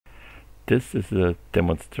this is a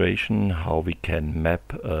demonstration how we can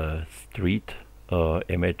map a street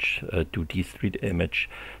image, a 2D street image,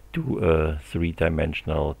 to a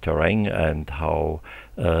three-dimensional terrain, and how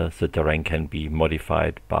the terrain can be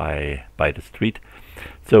modified by the street.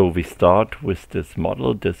 So we start with this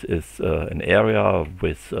model. This is an area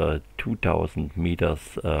with 2000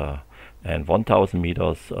 meters and 1000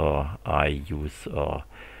 meters. I use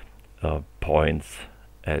points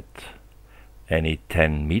at any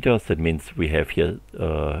 10 meters. That means we have here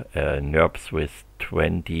NURBS with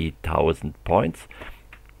 20,000 points,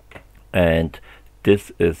 and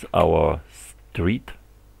this is our street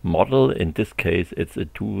model. In this case, it's a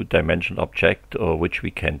two-dimensional object which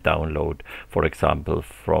we can download, for example,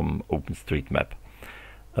 from OpenStreetMap.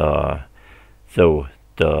 So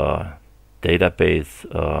the database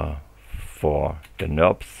for the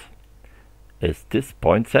NURBS is this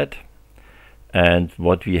point set, and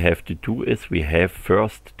what we have to do is we have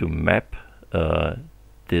first to map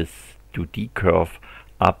this 2D curve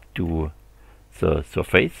up to the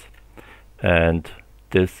surface, and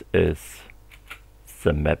this is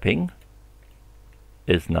the mapping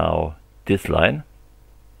is now this line.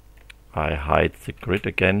 I hide the grid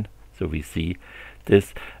again so we see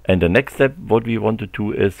this, and the next step what we want to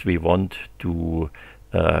do is we want to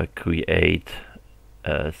create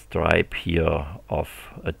a stripe here of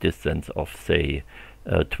a distance of say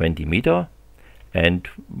 20 meter, and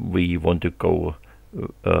we want to go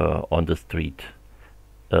on the street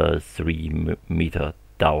 3 meter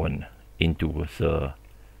down into the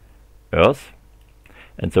earth.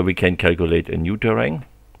 And so we can calculate a new terrain,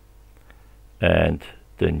 and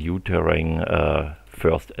the new terrain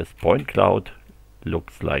first as point cloud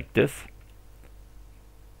looks like this.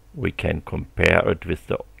 We can compare it with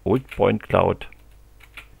the old point cloud.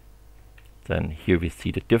 Then here we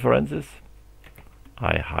see the differences.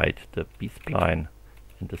 I hide the B-spline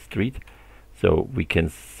and the street, so we can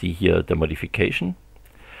see here the modification,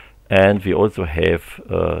 and we also have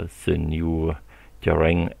the new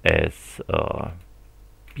terrain as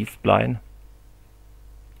B-spline.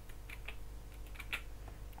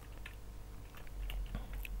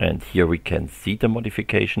 And here we can see the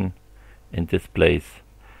modification in this place,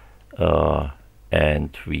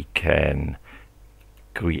 and we can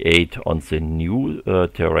create on the new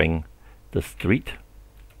terrain the street.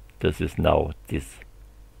 This is now this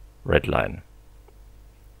red line.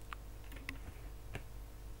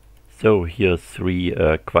 So here are three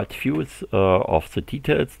quad views of the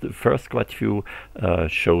details. The first quad view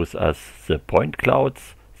shows us the point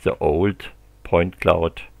clouds, the old point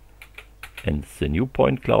cloud and the new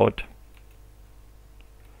point cloud.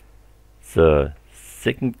 The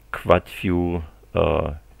second quad view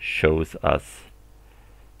shows us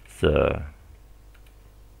the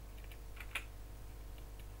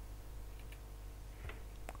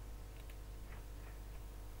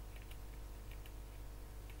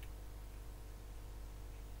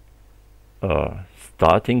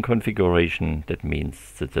starting configuration. That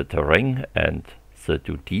means that the terrain and the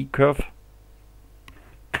 2D curve.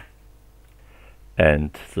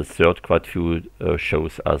 And the third quad view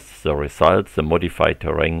shows us the results, the modified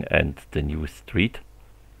terrain and the new street.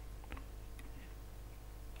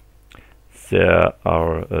 There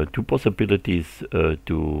are two possibilities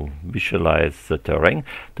to visualize the terrain.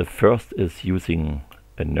 The first is using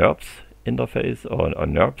a NURBS interface, or a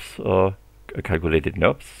NURBS a calculated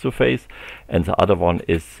NURBS surface, and the other one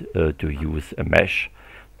is to use a mesh.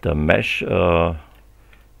 The mesh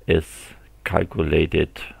is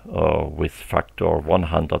calculated with factor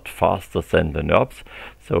 100 faster than the NURBS,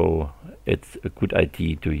 so it's a good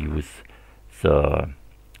idea to use the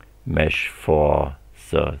mesh for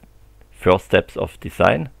the first steps of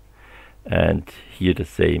design. And here the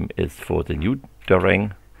same is for the new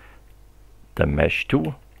terrain, the mesh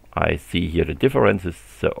 2. I see here the differences.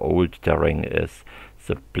 The old terrain is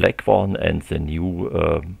the black one, and the new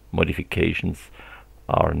modifications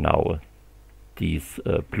are now these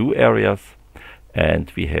blue areas.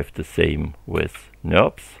 And we have the same with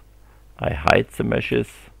NURBS. I hide the meshes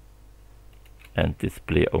and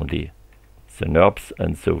display only the NURBS,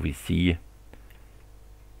 and so we see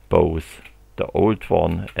both the old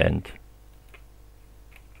one and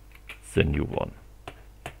the new one.